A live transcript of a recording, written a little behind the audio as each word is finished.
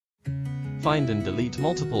Find and delete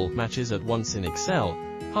multiple matches at once in Excel.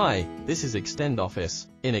 Hi, this is Extend Office.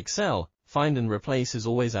 In Excel, find and replace is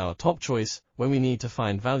always our top choice when we need to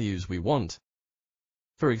find values we want.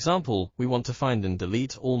 For example, we want to find and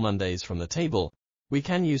delete all Mondays from the table. We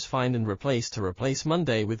can use find and replace to replace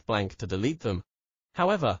Monday with blank to delete them.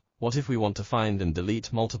 However, what if we want to find and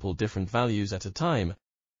delete multiple different values at a time?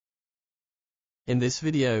 In this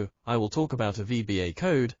video, I will talk about a VBA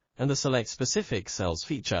code and the Select Specific Cells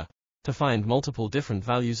feature to find multiple different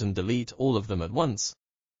values and delete all of them at once.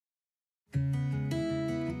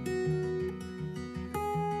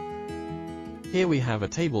 Here we have a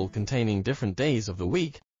table containing different days of the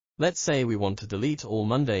week. Let's say we want to delete all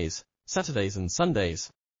Mondays, Saturdays and Sundays.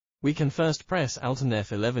 We can first press Alt and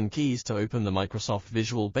F11 keys to open the Microsoft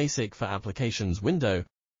Visual Basic for Applications window.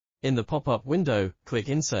 In the pop-up window, click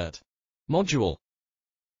Insert Module.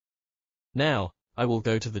 Now, I will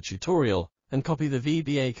go to the tutorial and copy the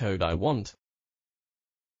VBA code I want,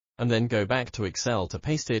 and then go back to Excel to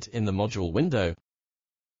paste it in the module window.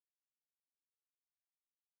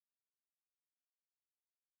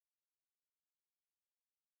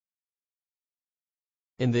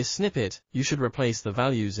 In this snippet, you should replace the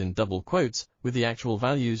values in double quotes with the actual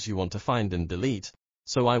values you want to find and delete.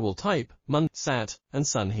 So I will type Mon, Sat, and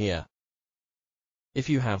Sun here. If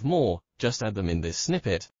you have more, just add them in this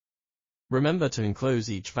snippet. Remember to enclose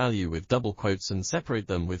each value with double quotes and separate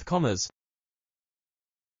them with commas.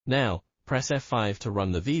 Now, press F5 to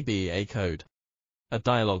run the VBA code. A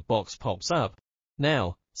dialog box pops up.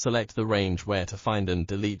 Now, select the range where to find and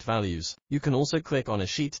delete values. You can also click on a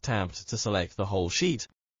sheet tab to select the whole sheet.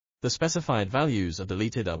 The specified values are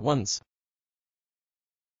deleted at once.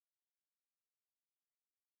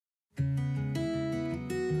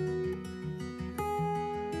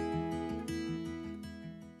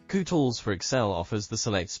 Tools for Excel offers the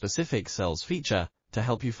Select Specific Cells feature to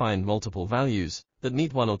help you find multiple values that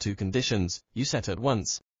meet one or two conditions you set at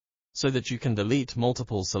once, so that you can delete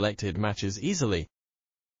multiple selected matches easily.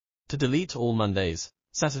 To delete all Mondays,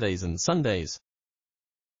 Saturdays and Sundays,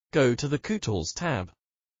 go to the Tools tab.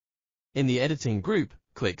 In the Editing group,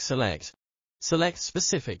 click Select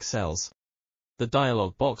Specific Cells. The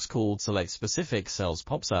dialog box called Select Specific Cells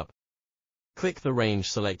pops up. Click the Range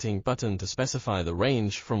Selecting button to specify the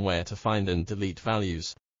range from where to find and delete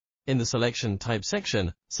values. In the Selection Type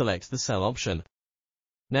section, select the Cell option.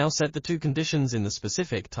 Now set the two conditions in the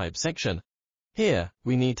Specific Type section. Here,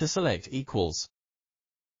 we need to select Equals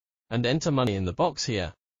and enter money in the box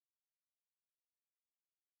here.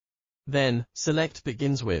 Then, select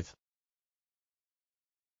Begins With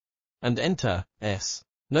and enter S.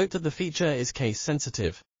 Note that the feature is case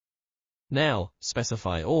sensitive. Now,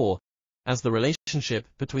 specify OR as the relationship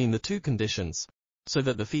between the two conditions, so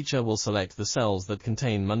that the feature will select the cells that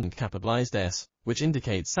contain Mon and capitalized S, which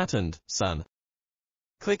indicates Sat and Sun.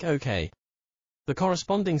 Click OK. The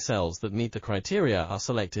corresponding cells that meet the criteria are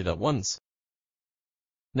selected at once.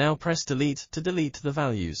 Now press Delete to delete the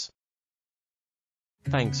values.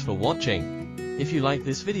 Thanks for watching. If you like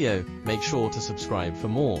this video, make sure to subscribe for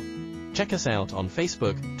more. Check us out on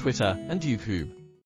Facebook, Twitter, and YouTube.